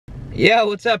Yeah,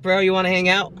 what's up, bro? You want to hang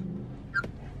out?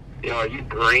 Yo, are you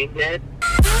brain dead?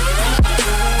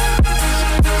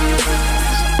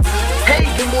 Hey,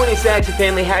 good morning, Saxton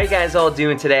family. How are you guys all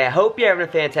doing today? I hope you're having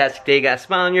a fantastic day. You got a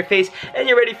smile on your face and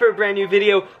you're ready for a brand new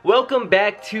video. Welcome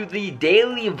back to the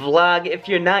daily vlog. If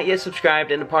you're not yet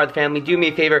subscribed and a part of the family, do me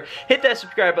a favor, hit that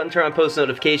subscribe button, turn on post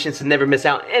notifications to never miss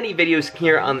out any videos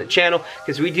here on the channel,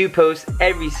 because we do post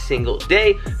every single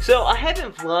day. So I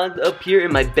haven't vlogged up here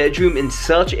in my bedroom in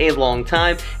such a long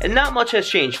time, and not much has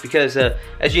changed because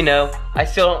as you know, I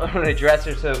still don't own a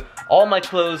dresser, so all my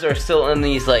clothes are still in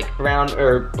these like brown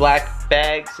or black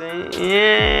bags.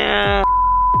 Yeah.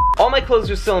 All my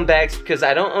clothes are still in bags because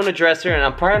I don't own a dresser, and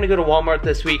I'm probably gonna go to Walmart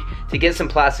this week to get some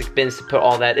plastic bins to put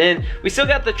all that in. We still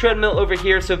got the treadmill over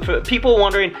here, so for people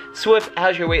wondering, Swift,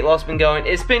 how's your weight loss been going?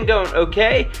 It's been going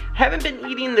okay. Haven't been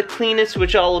eating the cleanest,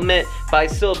 which I'll admit, but I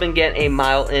still been getting a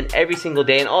mile in every single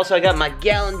day. And also I got my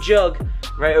gallon jug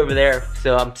right over there,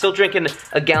 so I'm still drinking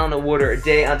a gallon of water a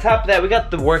day. On top of that, we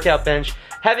got the workout bench.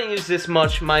 Haven't used this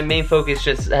much. My main focus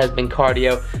just has been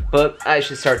cardio, but I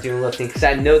should start doing lifting because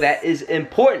I know that is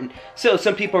important. So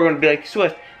some people are going to be like,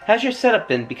 Swift, how's your setup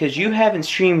been? Because you haven't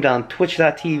streamed on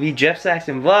twitch.tv Jeff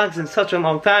Saxton vlogs in such a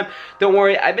long time. Don't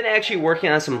worry, I've been actually working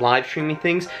on some live streaming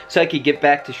things so I could get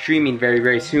back to streaming very,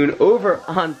 very soon over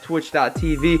on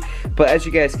twitch.tv. But as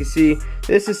you guys can see,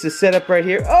 this is the setup right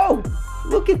here. Oh,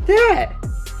 look at that.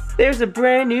 There's a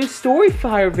brand new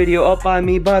Storyfire video up by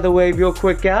me, by the way, real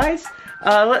quick, guys.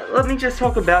 Let me just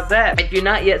talk about that. If you're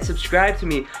not yet subscribed to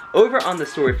me over on the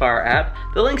Storyfire app,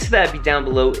 the links to that will be down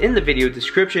below in the video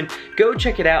description. Go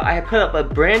check it out. I put up a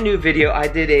brand new video. I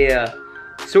did a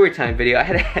storytime video. I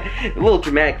had a little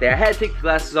dramatic there. I had to take the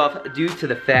glasses off due to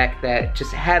the fact that it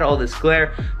just had all this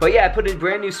glare. But yeah, I put a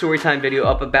brand new storytime video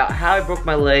up about how I broke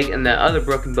my leg and the other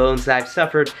broken bones that I've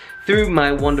suffered through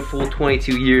my wonderful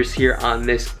 22 years here on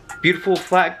this beautiful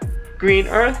flat green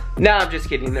earth. No, I'm just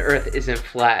kidding, the earth isn't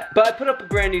flat. But I put up a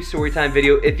brand new storytime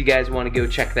video if you guys want to go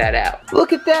check that out.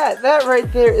 Look at that, that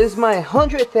right there is my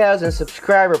 100,000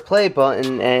 subscriber play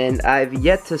button, and I've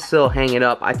yet to still hang it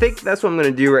up. I think that's what I'm gonna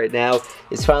do right now,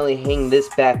 is finally hang this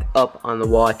back up on the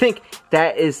wall. I think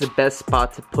that is the best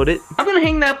spot to put it. I'm gonna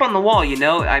hang that up on the wall, you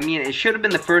know? I mean, it should have been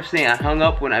the first thing I hung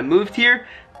up when I moved here,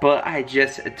 but I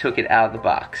just took it out of the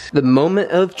box. The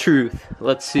moment of truth.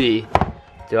 Let's see.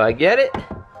 Do I get it?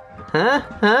 You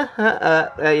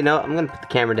know, I'm gonna put the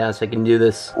camera down so I can do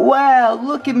this. Wow,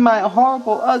 look at my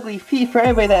horrible, ugly feet. For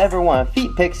anybody that ever wanted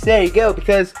feet pics, there you go,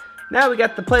 because now we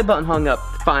got the play button hung up,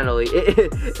 finally.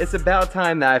 It's about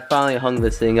time that I finally hung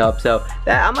this thing up. So,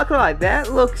 I'm not gonna lie,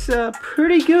 that looks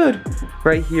pretty good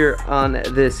right here on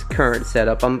this current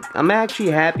setup. I'm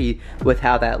actually happy with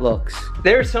how that looks.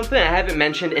 There's something I haven't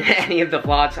mentioned in any of the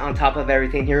vlogs on top of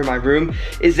everything here in my room,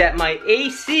 is that my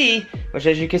AC, which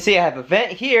as you can see I have a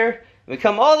vent here, we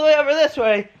come all the way over this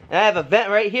way, and I have a vent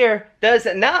right here, does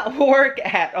not work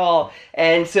at all.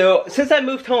 And so, since I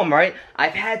moved home, right,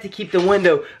 I've had to keep the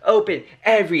window open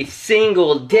every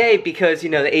single day because, you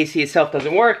know, the AC itself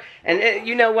doesn't work. And,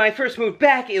 you know, when I first moved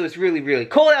back, it was really, really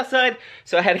cold outside,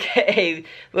 so I had to get a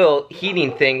little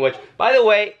heating thing, which, by the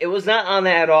way, it was not on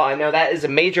that at all. I know that is a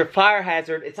major fire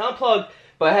hazard. It's unplugged,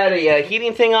 but I had a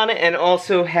heating thing on it, and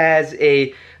also has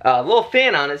a little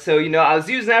fan on it. So, you know, I was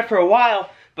using that for a while.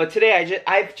 But today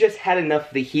I've just had enough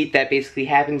of the heat that basically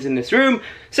happens in this room.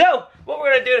 So what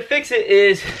we're gonna do to fix it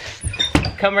is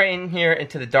come right in here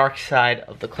into the dark side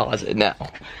of the closet. Now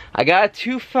I got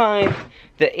to find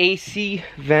the AC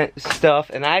vent stuff,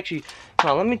 and I actually,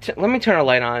 hold on, let me turn a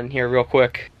light on here real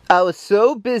quick. I was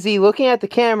so busy looking at the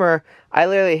camera, I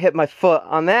literally hit my foot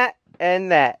on that and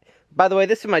that. By the way,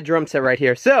 this is my drum set right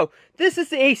here. So this is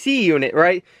the AC unit,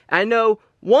 right? I know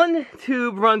one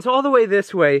tube runs all the way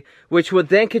this way, which would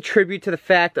then contribute to the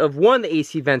fact of one, the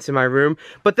AC vents in my room,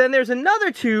 but then there's another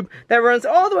tube that runs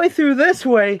all the way through this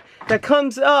way that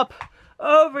comes up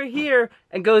over here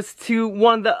and goes to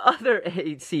one of the other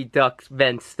AC duct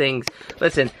vents things.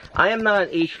 Listen, I am not an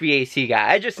HVAC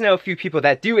guy. I just know a few people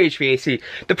that do HVAC.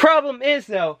 The problem is,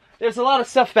 though, there's a lot of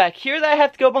stuff back here that I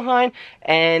have to go behind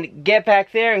and get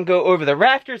back there and go over the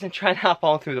rafters and try and hop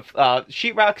on through the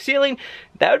sheetrock ceiling.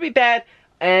 That would be bad.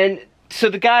 And so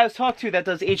the guy I was talking to that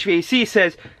does HVAC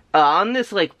says, on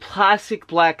this like plastic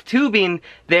black tubing,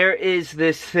 there is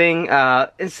this thing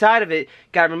inside of it.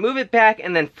 Gotta remove it back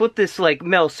and then flip this like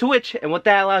metal switch, and what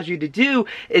that allows you to do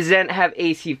is then have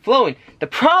AC flowing. The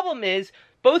problem is,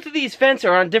 both of these vents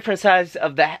are on different sides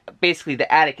of the, basically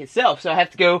the attic itself. So I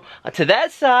have to go to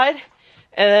that side,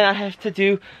 and then I have to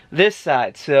do this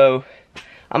side. So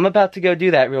I'm about to go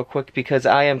do that real quick because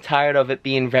I am tired of it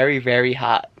being very, very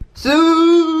hot.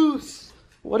 Zeus!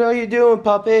 What are you doing,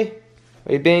 puppy?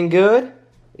 Are you being good?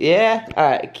 Yeah?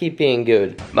 Alright, keep being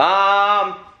good.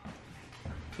 Mom!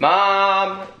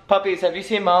 Mom! Puppies, have you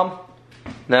seen Mom?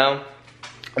 No?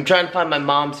 I'm trying to find my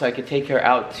mom so I can take her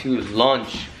out to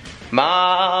lunch.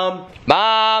 Mom!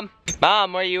 Mom!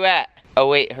 Mom, where you at? Oh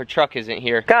wait, her truck isn't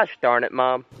here. Gosh darn it,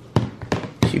 Mom.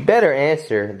 She better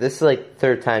answer. This is like the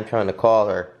third time trying to call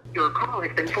her. Your call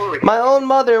has been forwarded. My own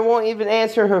mother won't even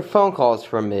answer her phone calls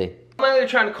from me. I'm only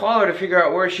trying to call her to figure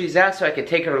out where she's at so I can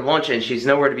take her to lunch and she's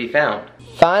nowhere to be found.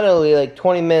 Finally, like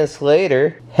 20 minutes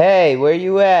later, hey, where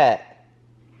you at?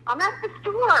 I'm at the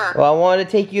store. Well, I wanted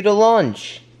to take you to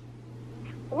lunch.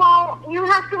 Well, you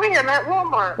have to wait. I'm at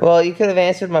Walmart. Well, you could have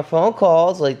answered my phone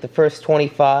calls, like the first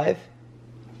 25.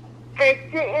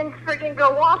 It didn't freaking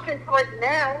go off until like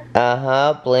now.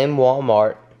 Uh-huh, blame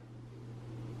Walmart.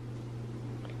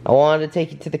 I wanted to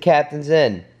take you to the Captain's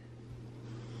Inn.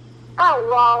 Oh,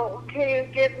 well, can you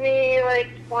give me like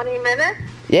 20 minutes?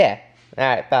 Yeah.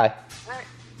 Alright, bye. Alright.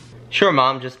 Sure,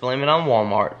 Mom, just blame it on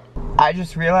Walmart. I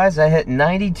just realized I hit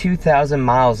 92,000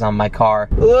 miles on my car.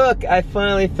 Look, I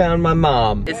finally found my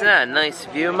mom. Isn't that a nice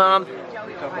view, Mom?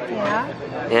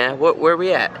 Yeah. Yeah, where are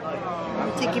we at?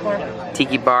 Tiki bar.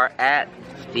 Tiki bar at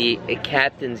the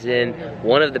Captain's Inn,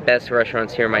 one of the best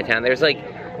restaurants here in my town. There's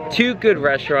like 2 good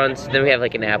restaurants, then we have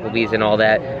like an Applebee's and all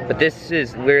that, but this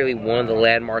is literally one of the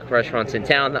landmark restaurants in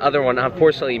town. The other one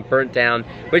unfortunately burnt down,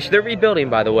 which they're rebuilding,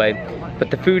 by the way, but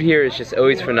the food here is just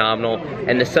always phenomenal.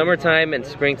 And the summertime and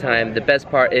springtime, the best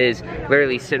part is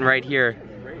literally sitting right here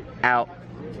out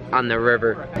on the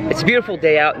river. It's a beautiful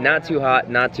day out, not too hot,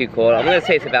 not too cold. I'm gonna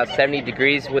say it's about 70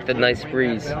 degrees with a nice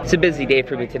breeze. It's a busy day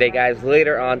for me today, guys.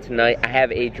 Later on tonight, I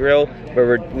have a drill where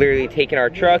we're literally taking our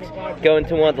trucks, going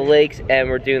to one of the lakes, and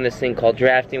we're doing this thing called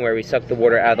drafting, where we suck the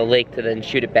water out of the lake to then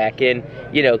shoot it back in,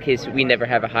 you know, in case we never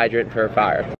have a hydrant for a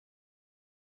fire.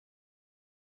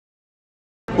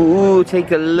 Ooh, take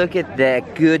a look at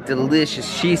that good, delicious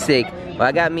cheesesteak. Well,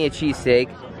 I got me a cheesesteak.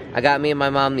 I got me and my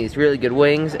mom these really good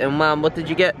wings. And Mom, what did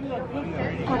you get?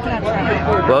 Coconut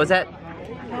shrimp. What was that?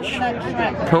 Coconut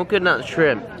shrimp. Coconut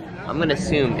shrimp. I'm gonna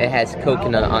assume it has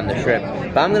coconut on the shrimp.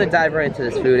 But I'm gonna dive right into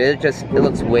this food. It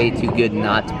looks way too good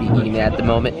not to be eating it at the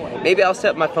moment. Maybe I'll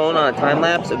set my phone on a time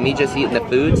lapse of me just eating the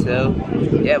food. So,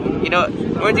 yeah, you know what?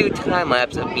 We're gonna do a time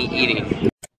lapse of me eating.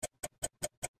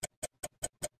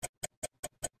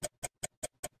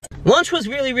 Lunch was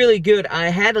really, really good. I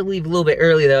had to leave a little bit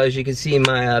early though. As you can see,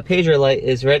 my pager light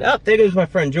is red. Oh, there goes my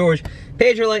friend George.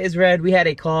 Pager light is red. We had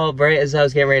a call right as I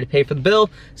was getting ready to pay for the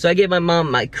bill. So I gave my mom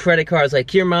my credit card. I was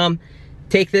like, here, Mom,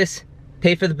 take this,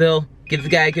 pay for the bill, give the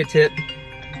guy a good tip.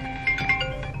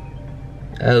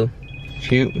 Oh,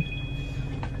 shoot.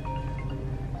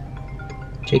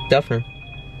 Jake Duffer.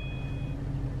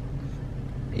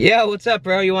 Yo, what's up,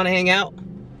 bro? You want to hang out?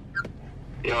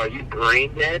 Yo, are you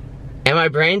brain dead? Am I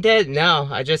brain dead? No,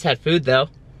 I just had food though.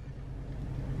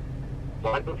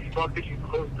 Why the fuck did you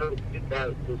post those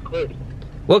clips?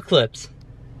 What clips?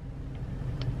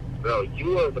 Bro,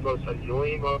 you are the most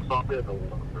annoying motherfucker in the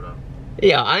world, bro.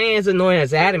 Yeah, I ain't as annoying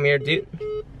as Adam here, dude.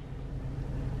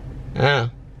 Oh.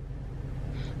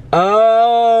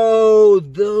 Oh,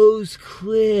 those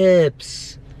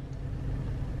clips.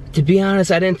 To be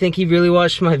honest, I didn't think he really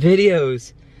watched my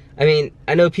videos. I mean,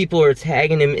 I know people were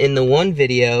tagging him in the one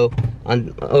video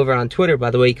over on Twitter, by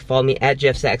the way. You can follow me at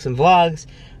Jeff Saxton Vlogs.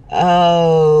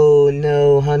 Oh,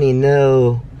 no, honey,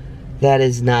 no. That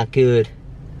is not good.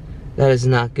 That is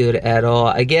not good at all.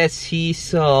 I guess he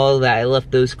saw that I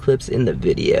left those clips in the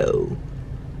video.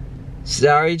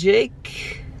 Sorry,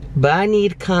 Jake, but I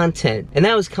need content. And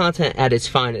that was content at its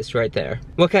finest right there.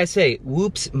 What can I say?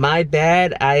 Whoops, my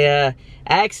bad. I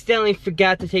accidentally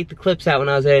forgot to take the clips out when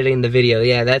I was editing the video.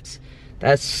 Yeah, that's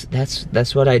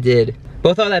what I did. But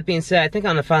with all that being said, I think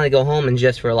I'm gonna finally go home and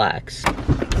just relax.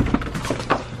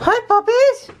 Hi,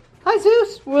 puppies. Hi,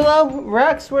 Zeus, Willow,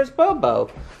 Rex, where's Bobo?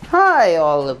 Hi,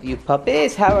 all of you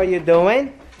puppies. How are you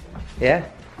doing? Yeah?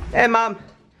 Hey, Mom.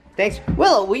 Thanks.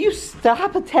 Willow, will you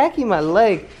stop attacking my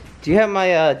leg? Do you have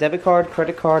my debit card,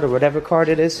 credit card, or whatever card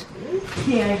it is?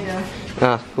 Yeah, I do.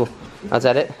 Ah, cool. Is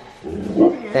that it?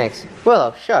 Thanks.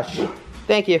 Willow, shush.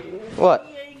 Thank you. What?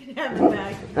 Yeah, you can have it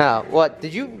back. Oh, what?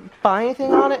 Did you buy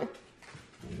anything on it?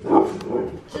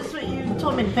 Just what you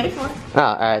told me to pay for. Oh,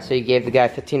 alright, so you gave the guy a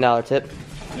 $15 tip?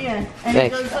 Yeah, and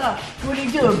Thanks. he goes, what do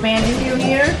you do, abandon you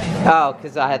here? Oh,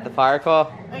 because I had the fire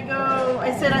call?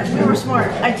 I said we were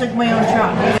smart. I took my own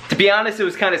truck. To be honest, it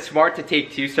was kind of smart to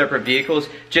take 2 separate vehicles,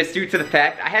 just due to the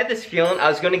fact I had this feeling I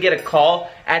was going to get a call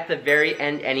at the very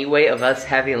end anyway of us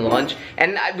having lunch.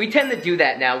 And we tend to do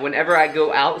that now. Whenever I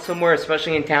go out somewhere,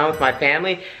 especially in town with my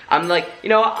family, I'm like, you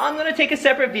know, I'm gonna take a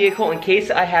separate vehicle in case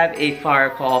I have a fire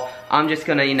call. I'm just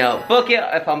gonna, you know, book it.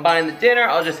 If I'm buying the dinner,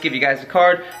 I'll just give you guys a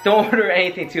card. Don't order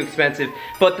anything too expensive.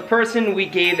 But the person we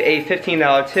gave a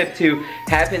 $15 tip to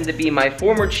happened to be my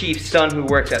former chief's son who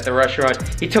works at the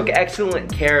restaurant. He took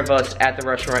excellent care of us at the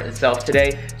restaurant itself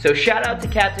today. So shout out to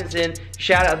Captain's Inn,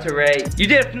 shout out to Ray. You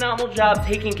did a phenomenal job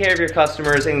taking care of your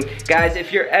customers. And guys,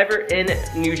 if you're ever in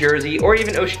New Jersey or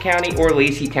even Ocean County or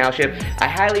Lacey Township, I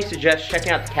highly suggest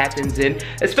checking out the Captain's Inn,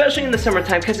 especially in the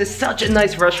summertime, because it's such a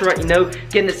nice restaurant, you know,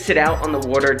 getting to sit out on the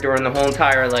water during the whole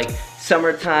entire like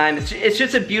summertime. It's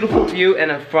just a beautiful view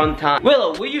and a fun time.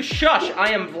 Willow, will you shush?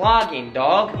 I am vlogging,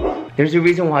 dog. There's a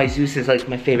reason why Zeus is like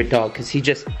my favorite dog, because he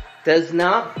just does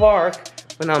not bark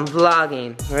when I'm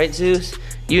vlogging. Right, Zeus?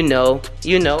 You know.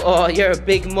 Oh, you're a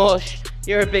big mush.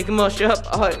 You're a big mush up.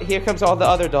 Oh, here comes all the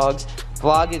other dogs.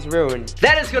 Vlog is ruined.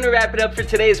 That is gonna wrap it up for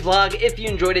today's vlog. If you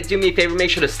enjoyed it, do me a favor, make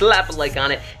sure to slap a like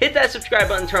on it, hit that subscribe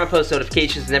button, turn on post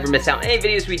notifications, and never miss out on any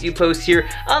videos we do post here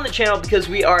on the channel, because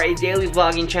we are a daily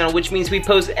vlogging channel, which means we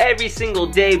post every single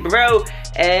day, bro.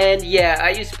 And yeah,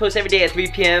 I used to post every day at 3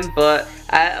 p.m., but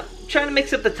I'm trying to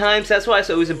mix up the times. That's why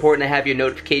it's always important to have your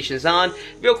notifications on.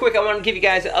 Real quick, I want to give you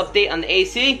guys an update on the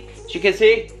AC. As you can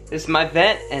see, this is my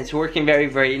vent, and it's working very,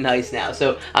 very nice now.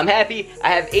 So I'm happy. I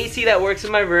have AC that works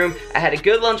in my room. I had a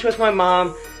good lunch with my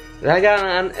mom. Then I got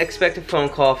an unexpected phone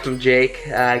call from Jake.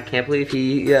 I can't believe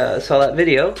he saw that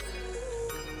video.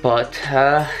 But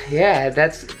yeah,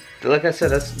 that's, like I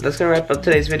said, that's gonna wrap up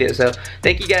today's video. So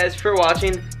thank you guys for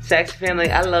watching. Saxton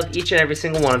family, I love each and every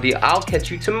single one of you. I'll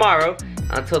catch you tomorrow.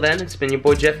 Until then, it's been your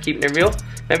boy Jeff, keeping it real.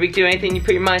 Remember, you can do anything you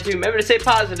put your mind to. Remember to stay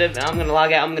positive, and I'm gonna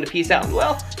log out. I'm gonna peace out.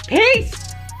 Well, peace!